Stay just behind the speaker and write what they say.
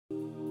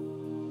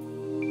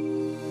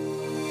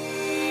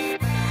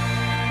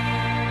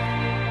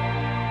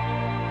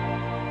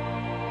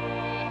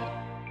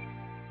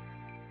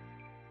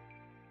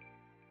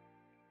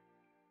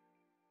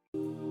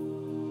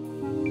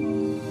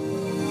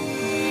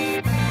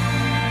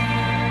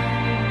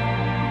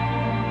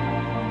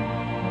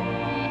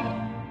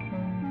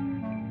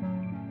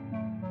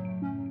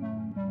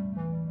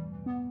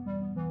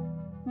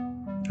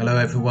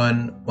Hello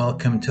everyone,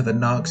 welcome to the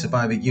Narc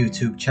Survivor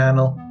YouTube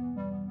channel.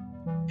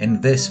 In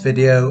this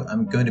video,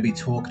 I'm going to be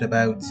talking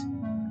about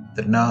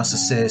the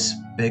narcissist's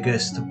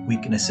biggest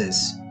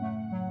weaknesses.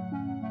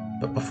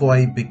 But before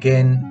I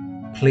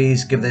begin,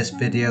 please give this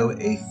video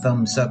a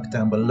thumbs up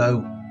down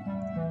below.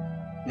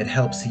 It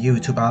helps the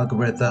YouTube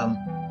algorithm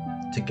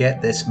to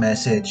get this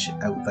message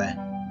out there.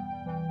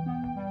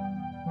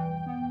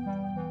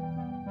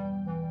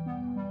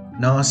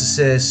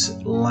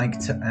 Narcissists like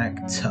to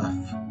act tough,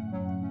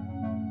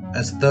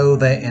 as though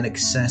they're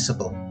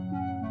inaccessible.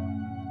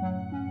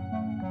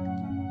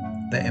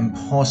 They're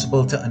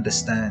impossible to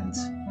understand,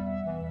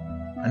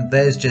 and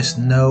there's just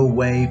no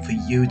way for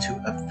you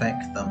to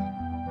affect them.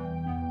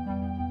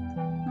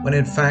 When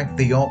in fact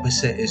the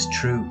opposite is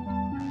true.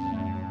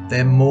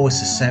 They're more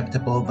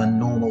susceptible than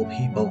normal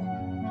people.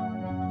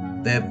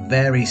 They're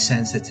very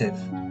sensitive.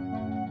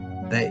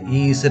 They're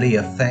easily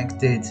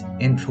affected,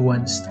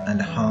 influenced,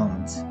 and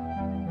harmed.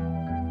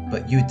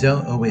 But you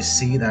don't always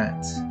see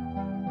that,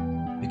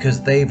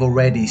 because they've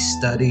already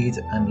studied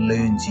and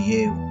learned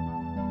you.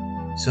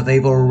 So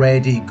they've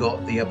already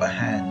got the upper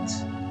hand.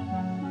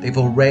 They've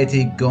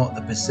already got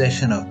the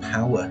position of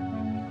power.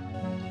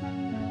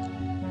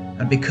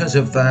 And because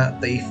of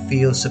that, they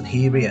feel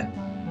superior.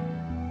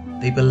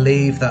 They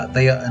believe that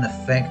they are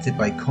unaffected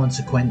by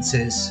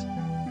consequences,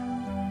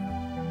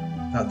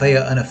 that they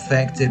are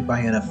unaffected by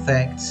an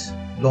effect,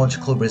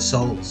 logical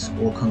results,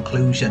 or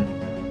conclusion.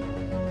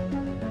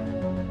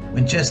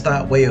 When just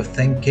that way of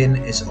thinking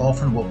is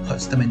often what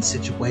puts them in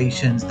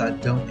situations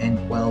that don't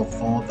end well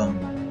for them.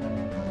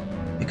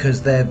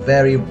 Because they're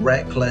very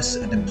reckless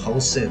and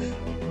impulsive.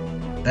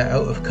 They're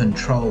out of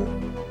control.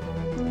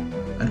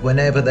 And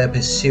whenever they're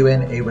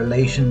pursuing a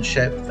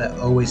relationship, they're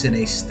always in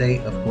a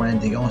state of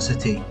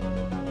grandiosity.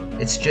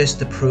 It's just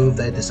to prove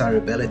their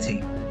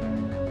desirability.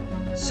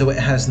 So it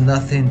has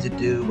nothing to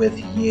do with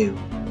you.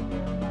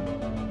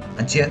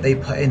 And yet they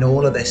put in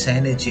all of this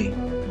energy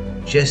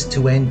just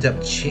to end up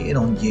cheating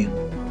on you,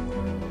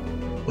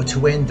 or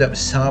to end up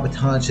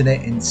sabotaging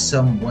it in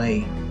some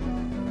way.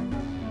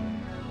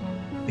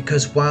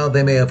 Because while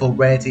they may have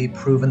already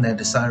proven their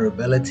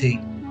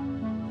desirability,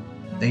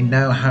 they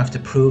now have to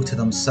prove to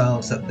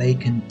themselves that they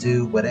can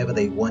do whatever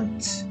they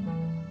want,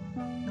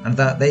 and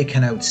that they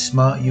can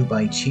outsmart you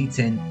by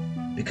cheating,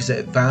 because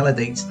it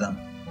validates them.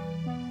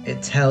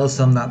 It tells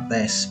them that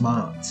they're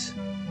smart,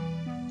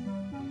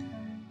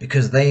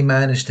 because they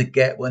managed to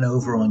get one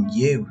over on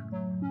you,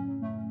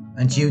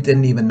 and you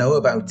didn't even know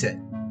about it,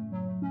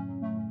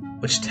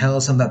 which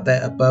tells them that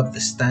they're above the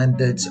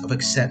standards of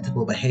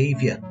acceptable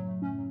behavior,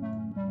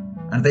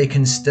 and they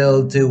can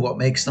still do what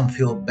makes them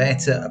feel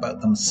better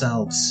about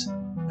themselves,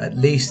 at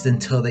least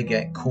until they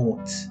get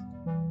caught.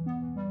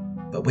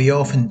 But we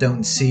often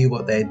don't see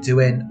what they're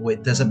doing, or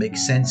it doesn't make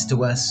sense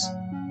to us,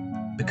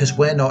 because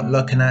we're not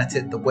looking at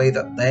it the way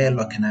that they're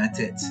looking at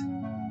it,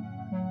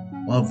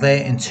 while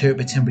they're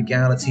interpreting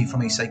reality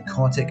from a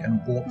psychotic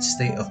and warped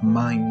state of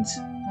mind.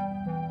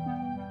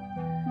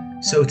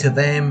 So to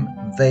them,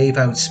 they've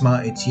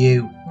outsmarted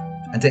you,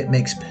 and it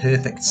makes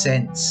perfect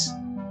sense,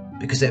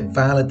 because it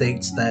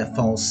validates their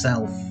false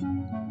self,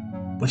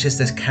 which is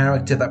this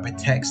character that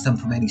protects them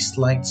from any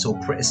slights or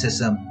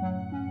criticism,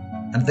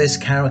 and this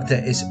character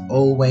is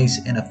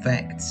always in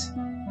effect,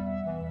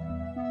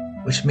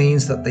 which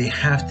means that they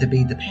have to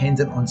be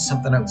dependent on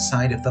something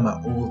outside of them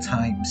at all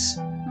times.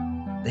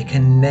 They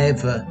can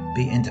never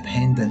be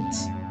independent,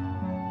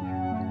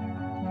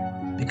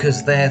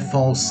 because their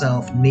false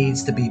self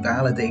needs to be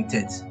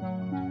validated,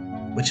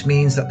 which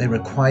means that they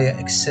require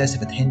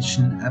excessive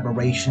attention,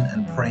 admiration,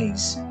 and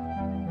praise.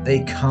 They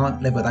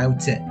can't live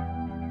without it.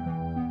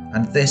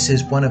 And this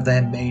is one of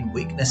their main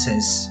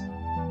weaknesses,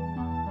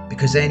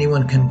 because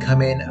anyone can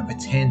come in and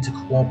pretend to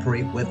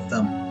cooperate with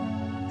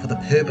them for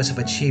the purpose of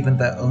achieving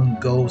their own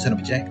goals and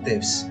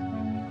objectives,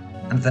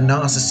 and the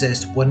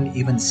narcissist wouldn't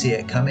even see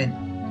it coming,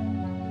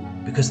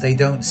 because they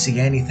don't see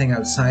anything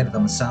outside of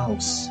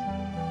themselves.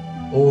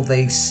 All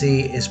they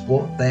see is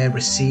what they're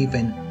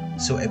receiving,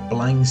 so it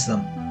blinds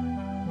them.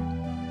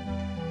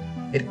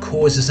 It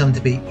causes them to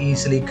be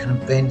easily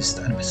convinced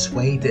and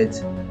persuaded,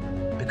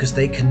 because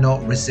they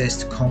cannot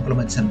resist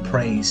compliments and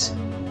praise.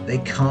 They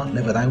can't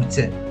live without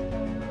it.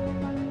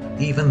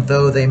 Even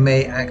though they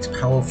may act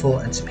powerful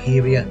and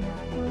superior,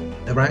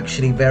 they're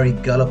actually very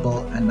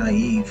gullible and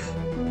naive,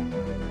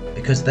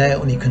 because they're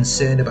only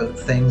concerned about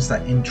things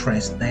that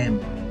interest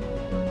them.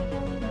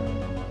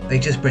 They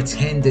just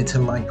pretended to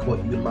like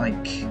what you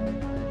like,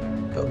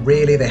 but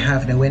really they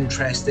have no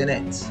interest in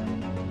it.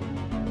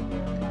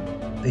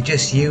 They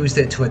just used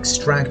it to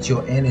extract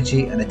your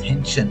energy and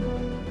attention.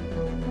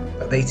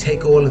 But they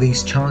take all of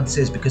these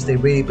chances because they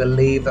really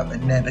believe that they're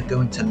never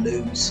going to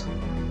lose,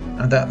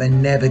 and that they're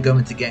never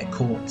going to get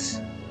caught.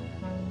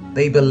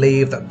 They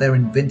believe that they're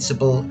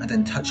invincible and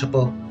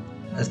untouchable,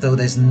 as though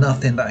there's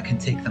nothing that can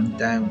take them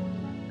down,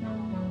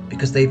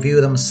 because they view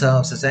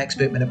themselves as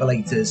expert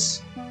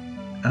manipulators,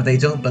 and they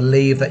don't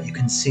believe that you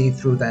can see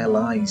through their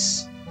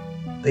lies.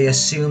 They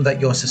assume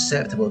that you're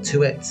susceptible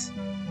to it,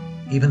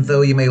 even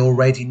though you may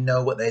already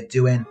know what they're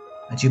doing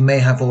and you may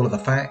have all of the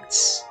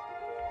facts.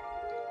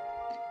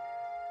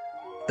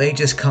 They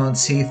just can't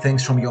see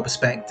things from your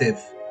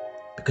perspective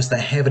because they're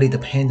heavily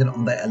dependent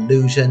on their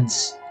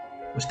illusions,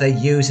 which they're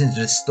using to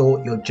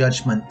distort your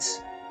judgment.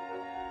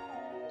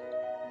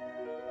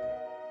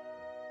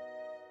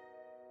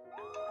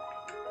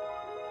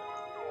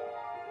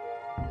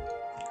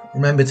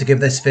 Remember to give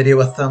this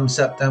video a thumbs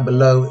up down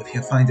below if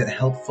you find it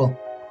helpful.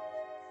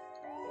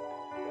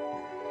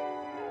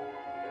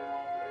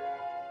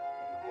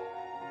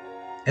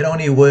 It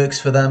only works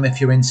for them if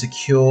you're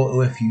insecure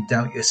or if you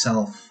doubt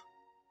yourself.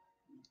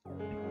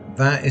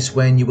 That is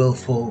when you will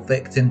fall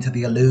victim to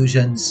the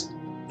illusions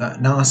that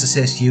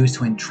narcissists use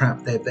to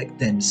entrap their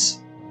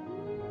victims.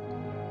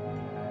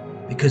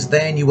 Because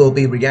then you will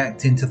be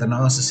reacting to the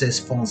narcissist's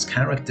false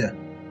character.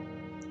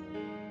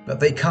 But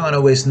they can't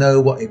always know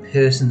what a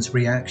person's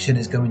reaction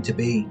is going to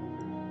be.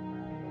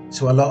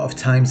 So a lot of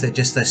times they're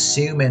just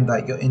assuming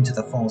that you're into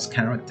the false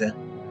character.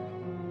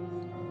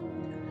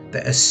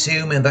 They're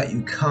assuming that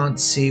you can't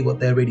see what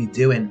they're really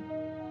doing.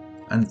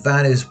 And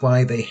that is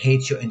why they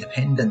hate your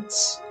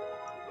independence.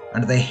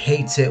 And they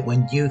hate it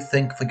when you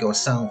think for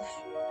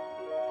yourself.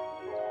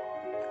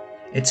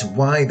 It's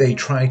why they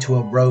try to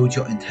erode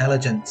your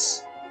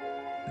intelligence.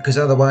 Because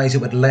otherwise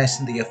it would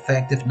lessen the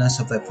effectiveness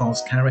of their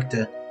false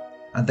character.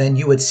 And then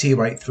you would see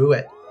right through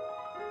it.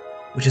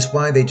 Which is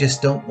why they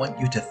just don't want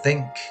you to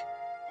think.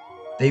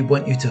 They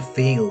want you to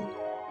feel.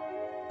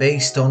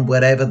 Based on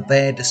whatever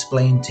they're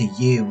displaying to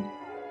you.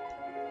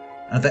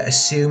 And they're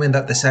assuming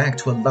that this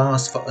act will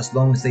last for as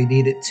long as they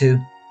need it to.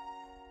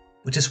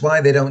 Which is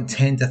why they don't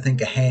tend to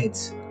think ahead.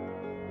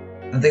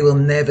 And they will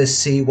never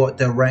see what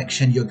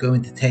direction you're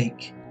going to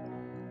take.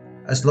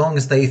 As long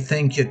as they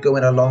think you're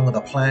going along with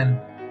a plan.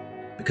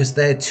 Because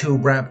they're too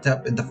wrapped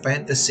up in the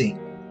fantasy.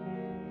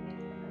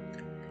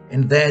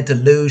 In their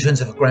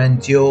delusions of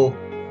grandeur,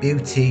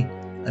 beauty,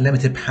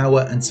 unlimited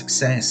power and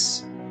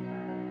success.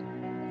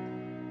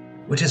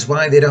 Which is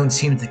why they don't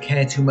seem to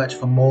care too much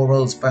for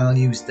morals,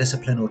 values,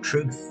 discipline or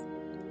truth.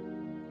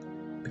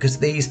 Because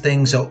these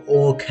things are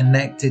all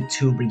connected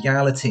to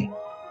reality.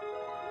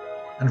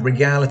 And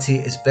reality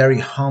is very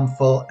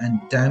harmful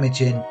and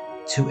damaging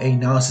to a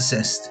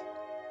narcissist.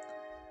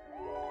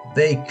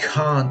 They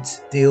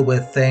can't deal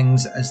with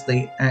things as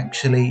they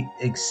actually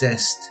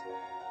exist.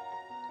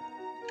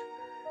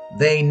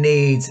 They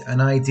need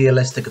an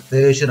idealistic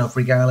version of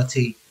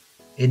reality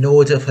in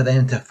order for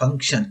them to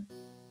function.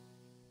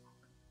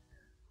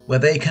 Where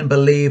they can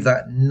believe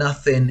that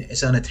nothing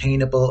is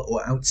unattainable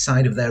or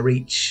outside of their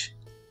reach,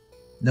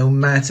 no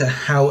matter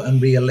how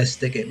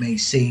unrealistic it may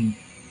seem,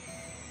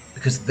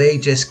 because they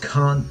just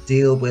can't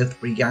deal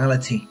with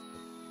reality.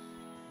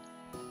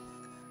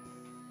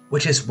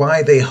 Which is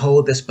why they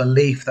hold this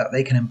belief that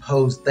they can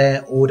impose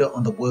their order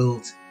on the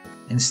world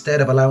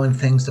instead of allowing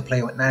things to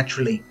play out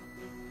naturally.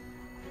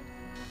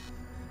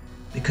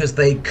 Because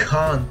they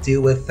can't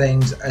deal with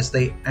things as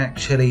they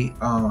actually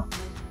are.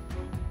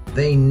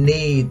 They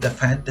need the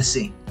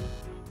fantasy,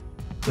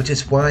 which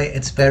is why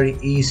it's very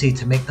easy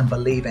to make them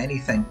believe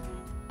anything.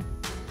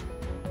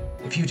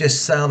 If you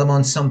just sell them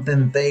on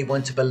something they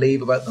want to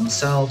believe about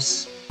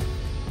themselves,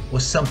 or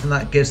something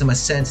that gives them a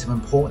sense of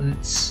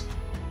importance,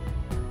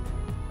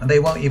 and they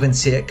won't even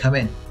see it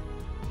coming.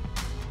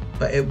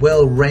 But it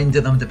will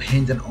render them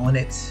dependent on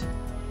it,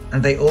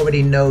 and they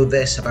already know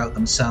this about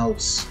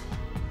themselves,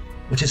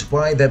 which is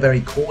why they're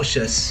very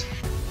cautious,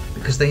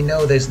 because they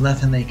know there's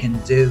nothing they can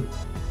do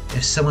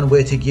if someone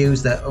were to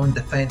use their own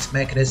defense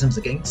mechanisms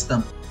against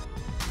them.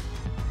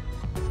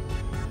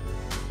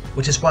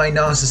 Which is why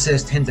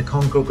narcissists tend to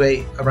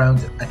congregate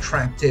around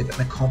attractive and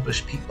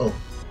accomplished people.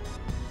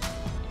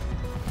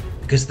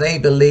 Because they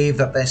believe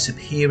that they're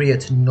superior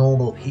to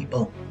normal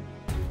people.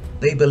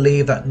 They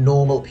believe that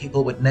normal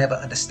people would never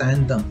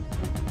understand them.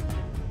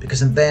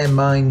 Because in their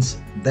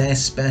minds, they're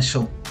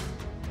special.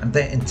 And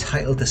they're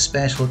entitled to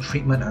special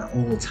treatment at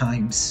all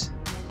times.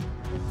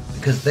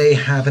 Because they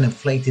have an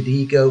inflated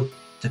ego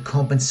to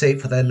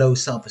compensate for their low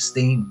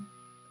self-esteem.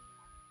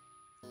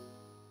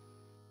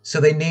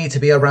 So they need to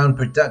be around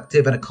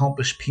productive and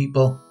accomplished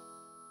people.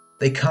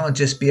 They can't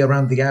just be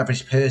around the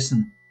average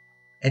person.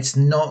 It's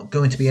not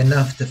going to be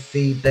enough to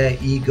feed their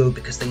ego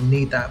because they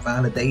need that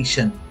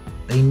validation.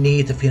 They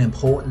need to feel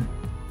important,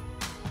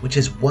 which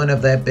is one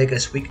of their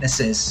biggest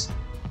weaknesses.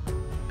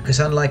 Because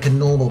unlike a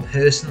normal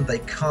person, they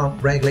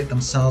can't regulate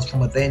themselves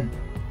from within.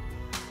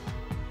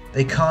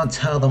 They can't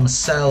tell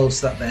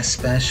themselves that they're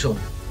special,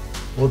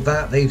 or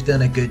that they've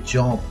done a good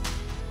job.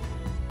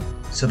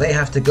 So they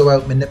have to go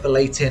out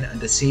manipulating and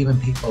deceiving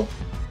people.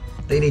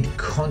 They need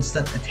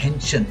constant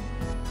attention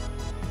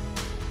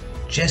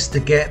just to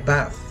get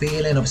that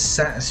feeling of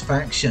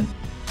satisfaction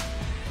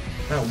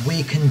that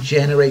we can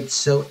generate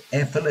so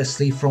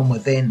effortlessly from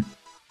within.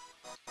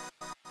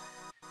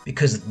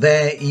 Because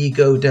their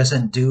ego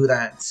doesn't do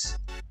that.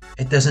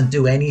 It doesn't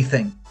do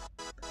anything.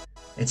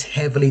 It's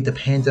heavily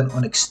dependent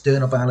on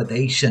external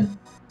validation.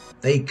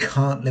 They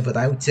can't live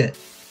without it.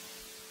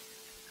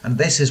 And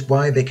this is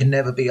why they can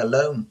never be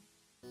alone.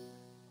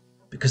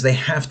 Because they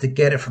have to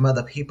get it from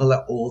other people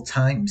at all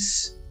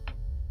times.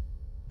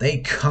 They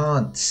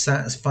can't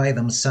satisfy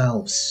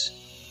themselves.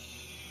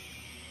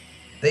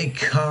 They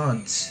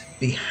can't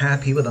be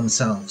happy with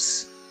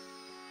themselves.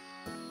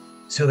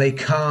 So they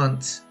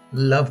can't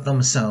love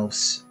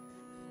themselves.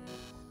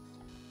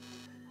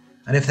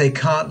 And if they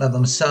can't love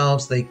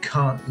themselves, they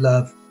can't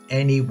love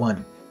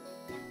anyone,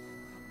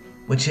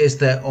 which is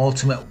their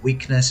ultimate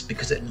weakness,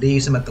 because it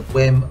leaves them at the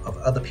whim of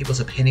other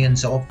people's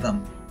opinions of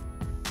them.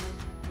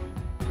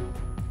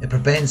 It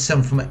prevents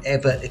them from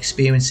ever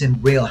experiencing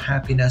real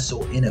happiness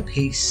or inner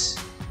peace.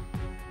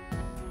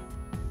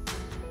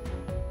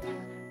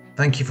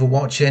 Thank you for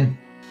watching.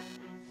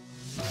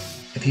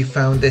 If you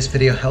found this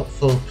video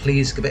helpful,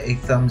 please give it a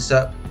thumbs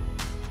up.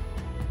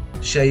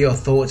 Share your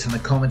thoughts in the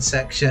comment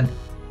section.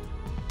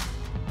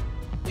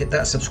 Hit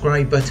that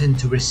subscribe button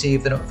to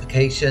receive the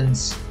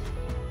notifications.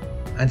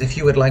 And if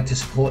you would like to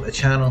support the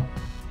channel,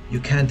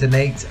 you can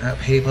donate at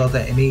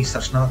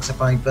paypal.me/Narc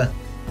Survivor.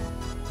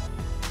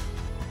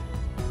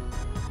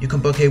 You can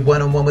book a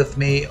one-on-one with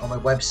me on my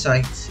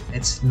website.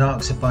 It's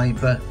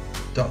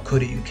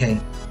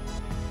narcsurvivor.co.uk.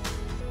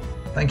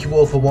 Thank you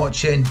all for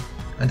watching,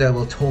 and I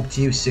will talk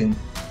to you soon.